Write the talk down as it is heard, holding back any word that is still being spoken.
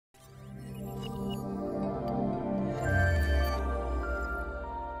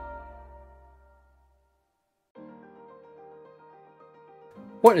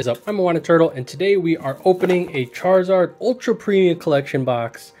What is up? I'm a Wanted Turtle, and today we are opening a Charizard Ultra Premium Collection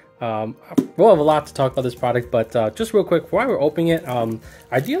box. We'll have a lot to talk about this product, but just real quick, while we're opening it,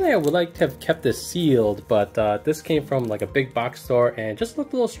 ideally I would like to have kept this sealed, but this came from like a big box store and just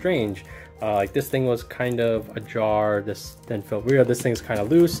looked a little strange. Like this thing was kind of ajar, this then felt weird, this thing's kind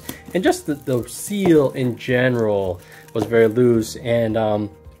of loose, and just the seal in general was very loose. And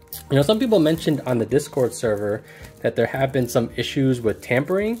you know, some people mentioned on the Discord server that there have been some issues with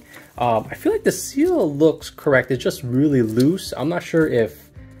tampering. I feel like the seal looks correct, it's just really loose. I'm not sure if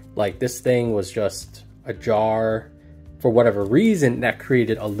like this thing was just ajar for whatever reason that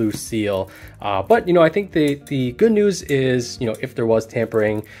created a loose seal. But you know, I think the good news is, you know, if there was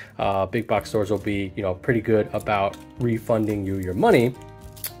tampering, big box stores will be, you know, pretty good about refunding you your money.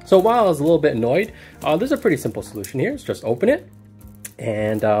 So while I was a little bit annoyed, there's a pretty simple solution here. It's just open it,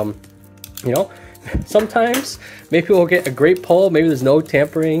 and you know, sometimes maybe we'll get a great pull, maybe there's no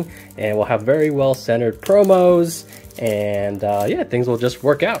tampering, and we'll have very well centered promos, and yeah, things will just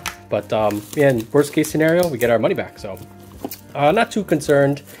work out. But in worst case scenario, we get our money back, so not too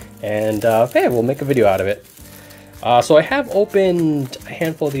concerned, and hey, we'll make a video out of it. So I have opened a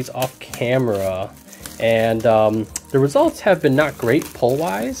handful of these off camera, and the results have been not great pull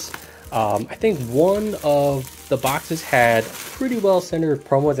wise. I think one of the boxes had pretty well centered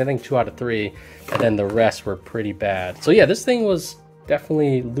promos, I think 2 out of 3, and then the rest were pretty bad. So yeah, this thing was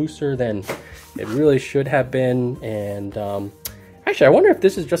definitely looser than it really should have been. And actually, I wonder if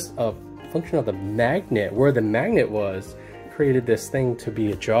this is just a function of the magnet, where the magnet was created this thing to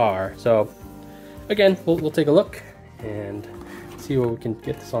be ajar. So again, we'll take a look and see where we can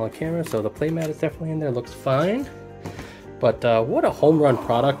get this on camera. So the playmat is definitely in there, looks fine. But what a home run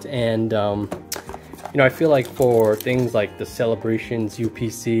product. And you know, I feel like for things like the Celebrations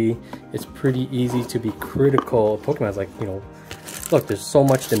UPC, it's pretty easy to be critical. Pokemon's like, you know, look, there's so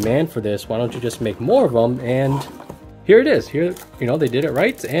much demand for this, why don't you just make more of them? And here it is. Here, you know, they did it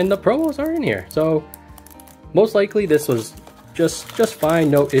right, and the promos are in here. So most likely this was just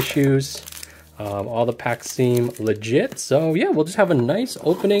fine, no issues. All the packs seem legit. So yeah, we'll just have a nice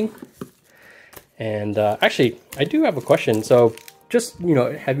opening. And actually, I do have a question. So just, you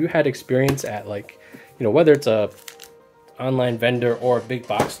know, have you had experience at, like, you know, whether it's a online vendor or a big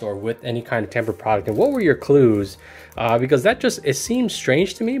box store with any kind of tampered product, and what were your clues? Because that just, it seems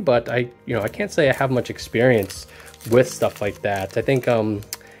strange to me, but I can't say I have much experience with stuff like that. I think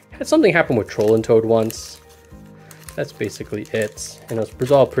had something happen with Troll and Toad once. That's basically it, and it was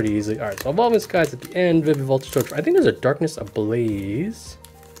resolved pretty easily. All right, so Evolving Skies at the end, Vivid Voltage Torch. I think there's a Darkness Ablaze.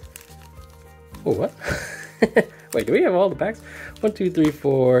 Oh, what? Wait, do we have all the packs? 1, 2, 3,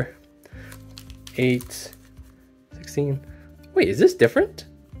 4, 8, 16. Wait, is this different?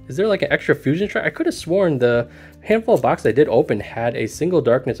 Is there like an extra fusion strike? I could have sworn the handful of boxes I did open had a single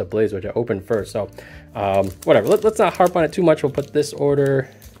Darkness Ablaze, which I opened first. So whatever, let's not harp on it too much. We'll put this order,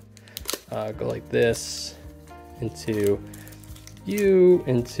 go like this, into you,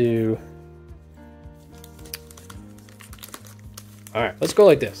 into... All right, let's go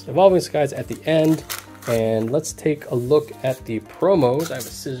like this. Evolving Skies at the end, and let's take a look at the promos. I have a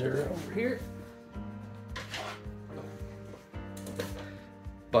scissor over here.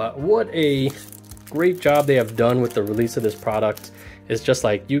 But what a great job they have done with the release of this product. It's just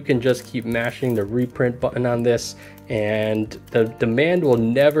like, you can just keep mashing the reprint button on this, and the demand will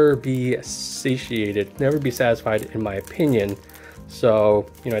never be satiated, never be satisfied, in my opinion.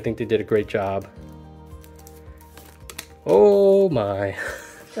 So, you know, I think they did a great job. Oh my.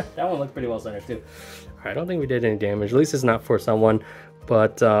 That one looked pretty well centered too. I don't think we did any damage, at least it's not for someone.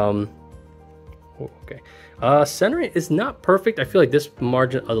 But okay, centering is not perfect. I feel like this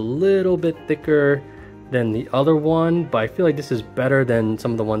margin a little bit thicker than the other one, but I feel like this is better than some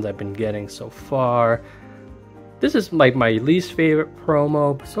of the ones I've been getting so far. This is like my least favorite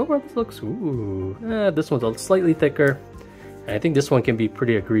promo, but so far this looks, ooh, this one's a slightly thicker, and I think this one can be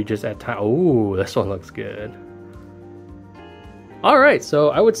pretty egregious at times. Ooh, this one looks good. All right, so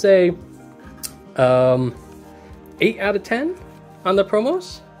I would say 8 out of 10 on the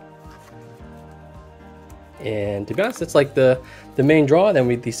promos. And to be honest, it's like the main draw. Then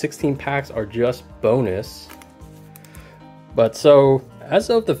the 16 packs are just bonus. But so as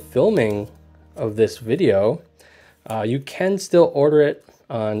of the filming of this video, you can still order it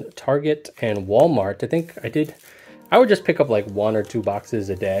on Target and Walmart. I think I would just pick up like 1 or 2 boxes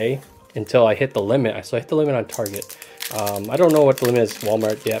a day until I hit the limit. So I hit the limit on Target. I don't know what the limit is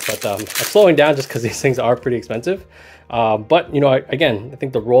Walmart yet, but I'm slowing down just because these things are pretty expensive. But, you know, again, I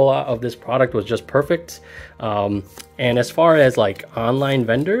think the rollout of this product was just perfect. And as far as like online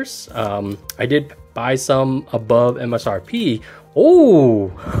vendors, I did buy some above MSRP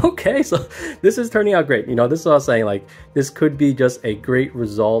Oh, okay. So this is turning out great. You know, this is what I was saying. Like, this could be just a great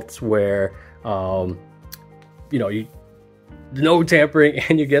result where, you know, no tampering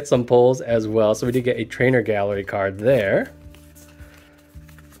and you get some pulls as well. So we did get a trainer gallery card there.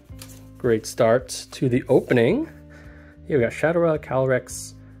 Great start to the opening. Here we got Shadowrell,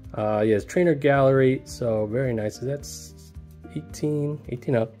 Calyrex. Yes, trainer gallery. So very nice. That's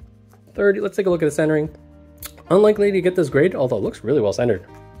 18 up, 30. Let's take a look at the centering. Unlikely to get this grade, although it looks really well centered.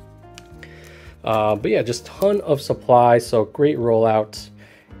 But yeah, just ton of supply, so great rollout.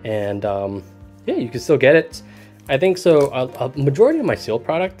 And yeah, you can still get it. I think so. A majority of my sealed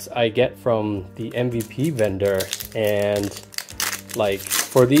products I get from the MVP vendor, and like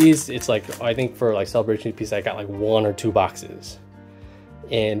for these, it's like I think for like Celebration piece, I got like 1 or 2 boxes,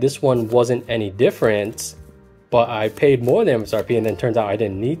 and this one wasn't any different. But I paid more than MSRP, and then turns out I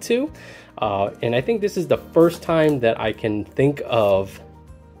didn't need to. And I think this is the first time that I can think of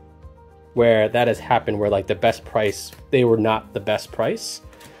where that has happened, where like the best price, they were not the best price,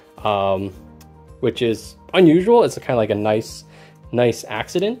 which is unusual. It's kind of like a nice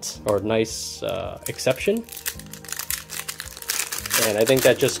accident or nice exception. And I think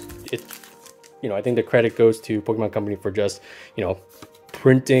that just, you know, I think the credit goes to Pokemon Company for just, you know,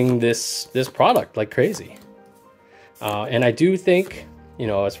 printing this product like crazy. And I do think, you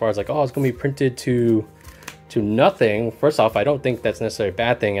know, as far as like, oh, it's gonna be printed to nothing. First off, I don't think that's necessarily a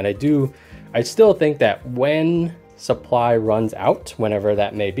bad thing, and I still think that when supply runs out, whenever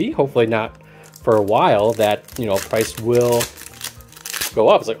that may be, hopefully not for a while, that, you know, price will go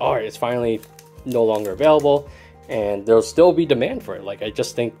up. It's like, all right, it's finally no longer available, and there'll still be demand for it. Like, I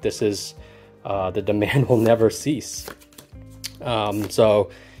just think this is the demand will never cease.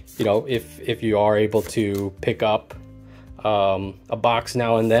 So, you know, if you are able to pick up a box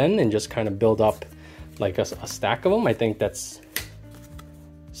now and then and just kind of build up like a stack of them, I think that's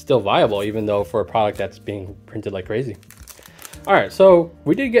still viable, even though for a product that's being printed like crazy. All right, so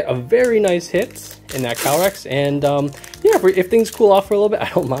we did get a very nice hit in that Calyrex, and yeah, if things cool off for a little bit, I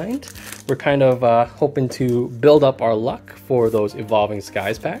don't mind. We're kind of hoping to build up our luck for those Evolving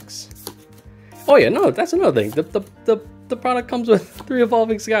Skies packs. Oh yeah, no, that's another thing. The product comes with 3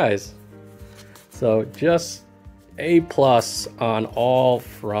 Evolving Skies, so just A+ on all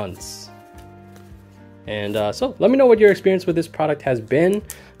fronts. And so let me know what your experience with this product has been.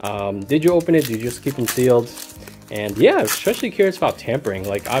 Did you open it? Did you just keep them sealed? And yeah, especially curious about tampering.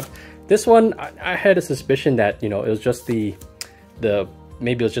 Like this one, I had a suspicion that, you know, it was just maybe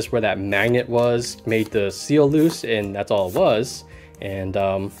it was just where that magnet was, made the seal loose, and that's all it was. And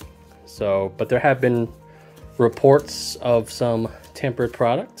so, but there have been reports of some tampered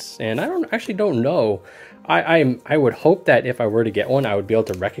products, and I actually don't know. I would hope that if I were to get one, I would be able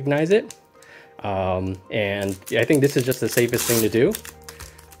to recognize it. And I think this is just the safest thing to do.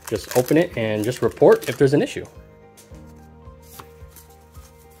 Just open it and just report if there's an issue.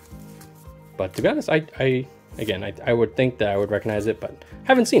 But to be honest, I would think that I would recognize it, but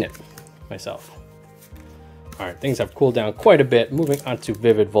haven't seen it myself. All right, things have cooled down quite a bit. Moving on to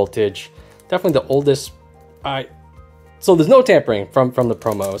Vivid Voltage. Definitely the oldest. So there's no tampering from the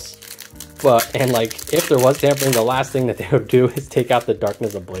promos. And like, if there was tampering, the last thing that they would do is take out the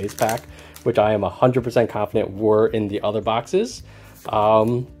Darkness Ablaze pack, which I am 100% confident were in the other boxes.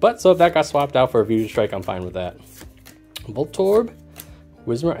 But so if that got swapped out for a Fusion Strike, I'm fine with that. Voltorb,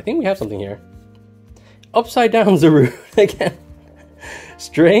 Whismur, I think we have something here. Upside down Zarude again.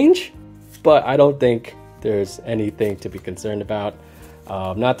 Strange, but I don't think there's anything to be concerned about.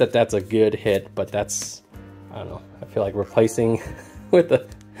 Not that that's a good hit, but that's, I don't know, I feel like replacing with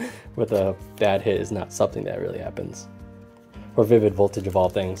a bad hit is not something that really happens. Or Vivid Voltage of all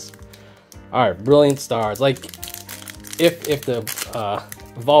things. All right, Brilliant Stars. Like, if the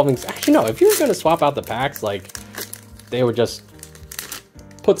Evolving, actually no, if you were gonna swap out the packs, like, they would just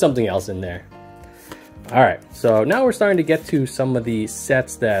put something else in there. All right, so now we're starting to get to some of the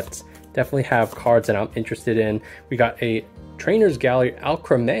sets that definitely have cards that I'm interested in. We got a Trainer's Gallery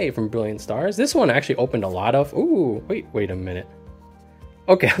Alcremé from Brilliant Stars. This one I actually opened a lot of. Ooh, wait a minute.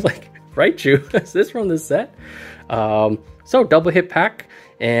 Okay, I was like, Raichu, is this from this set? So double hit pack,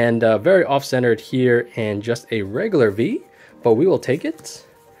 and very off-centered here, and just a regular V, but we will take it.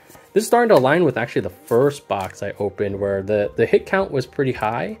 This is starting to align with actually the first box I opened, where the hit count was pretty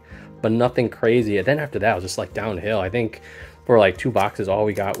high, but nothing crazy. And then after that, it was just like downhill. I think for like 2 boxes, all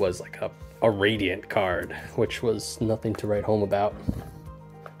we got was like a Radiant card, which was nothing to write home about.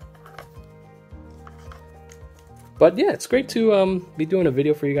 But yeah, it's great to be doing a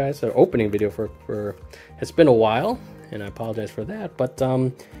video for you guys, an opening video for it's been a while, and I apologize for that. But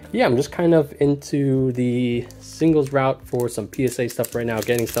yeah, I'm just kind of into the singles route for some PSA stuff right now,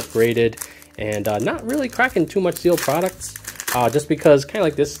 getting stuff graded, and not really cracking too much sealed products, just because kind of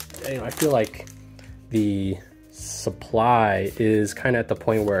like this, you know, I feel like the supply is kind of at the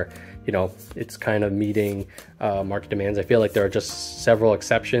point where, you know, it's kind of meeting market demands. I feel like there are just several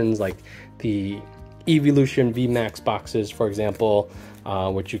exceptions, like the Evolution VMAX boxes, for example,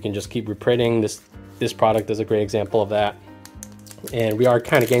 which you can just keep reprinting. This product is a great example of that. And we are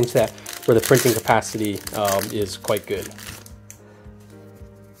kind of getting to that where the printing capacity is quite good.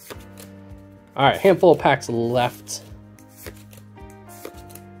 All right, handful of packs left.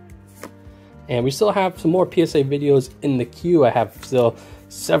 And we still have some more PSA videos in the queue. I have still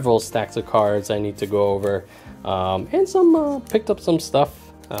several stacks of cards I need to go over. And some picked up some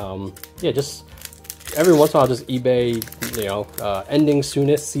stuff. Yeah, just every once in a while, just eBay, you know, ending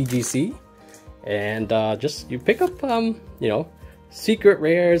soonest CGC, and just you pick up, you know, secret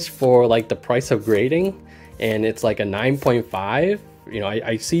rares for like the price of grading, and it's like a 9.5. You know,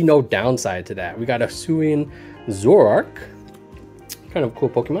 I see no downside to that. We got a Suin Zoroark, kind of cool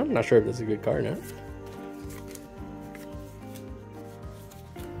Pokemon. I'm not sure if this is a good card or not.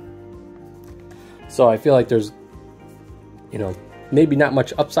 So I feel like there's, you know, maybe not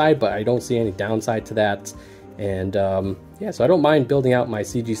much upside, but I don't see any downside to that. And yeah, so I don't mind building out my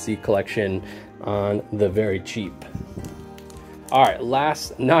CGC collection on the very cheap. All right,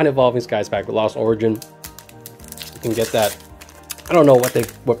 last non-evolving Skies pack with Lost Origin. You can get that. I don't know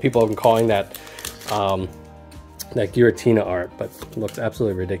what people have been calling that that Giratina art, but it looks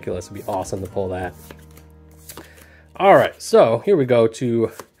absolutely ridiculous. It'd be awesome to pull that. All right, so here we go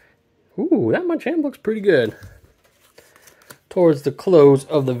to, ooh, that much hand looks pretty good. Towards the close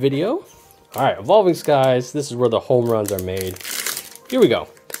of the video. All right, Evolving Skies, this is where the home runs are made. Here we go.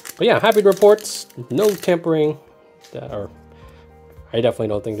 But yeah, happy to report, no tampering, or I definitely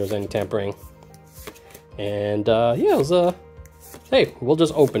don't think there's any tampering. And yeah, it was hey, we'll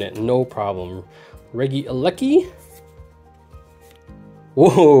just open it, no problem. Regieleki.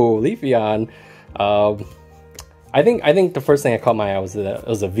 Whoa, Leafeon. I think the first thing I caught my eye was that it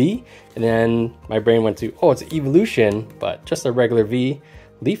was a V, and then my brain went to, oh, it's an Evolution, but just a regular V,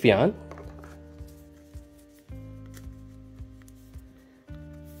 Leafeon.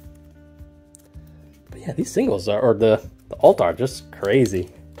 But yeah, these singles are, or the alt are just crazy.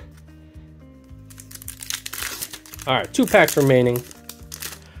 All right, 2 packs remaining.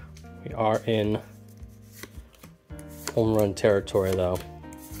 We are in home run territory though.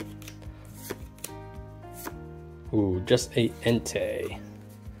 Ooh, just a Entei.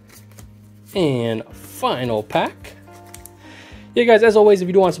 And final pack. Yeah, guys, as always, if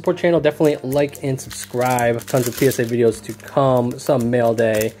you do want to support the channel, definitely like and subscribe. Tons of PSA videos to come, some mail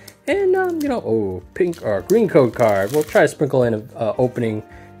day, and, you know, oh, pink or green code card. We'll try to sprinkle in an opening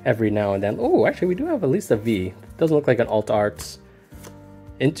every now and then. Oh, actually, we do have at least a V. Doesn't look like an alt arts.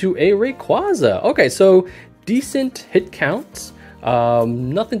 Into a Rayquaza. Okay, so decent hit counts.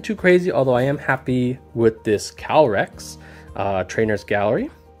 Nothing too crazy, although I am happy with this Calyrex Trainer's Gallery.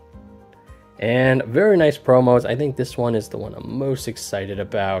 And very nice promos. I think this one is the one I'm most excited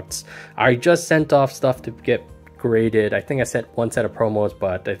about. I just sent off stuff to get graded. I think I sent 1 set of promos,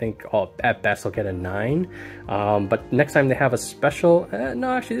 but I think at best I'll get a 9. But next time they have a special,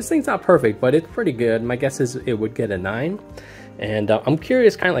 no, actually this thing's not perfect, but it's pretty good. My guess is it would get a 9. And I'm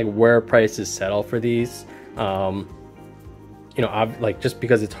curious kind of like where prices settle for these. You know, like just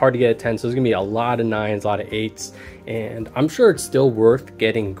because it's hard to get a 10, so there's gonna be a lot of 9s, a lot of 8s, and I'm sure it's still worth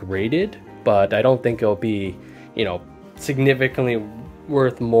getting graded, but I don't think it'll be, you know, significantly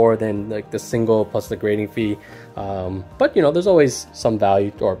worth more than like the single plus the grading fee. But you know, there's always some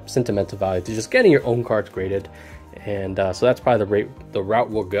value or sentimental value to just getting your own cards graded, and so that's probably the route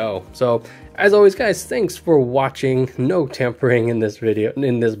we'll go. So as always, guys, thanks for watching. No tampering in this video,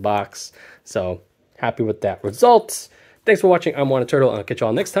 in this box, so happy with that result. Thanks for watching. I'm WannaTurtle, and I'll catch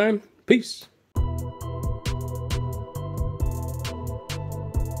y'all next time. Peace.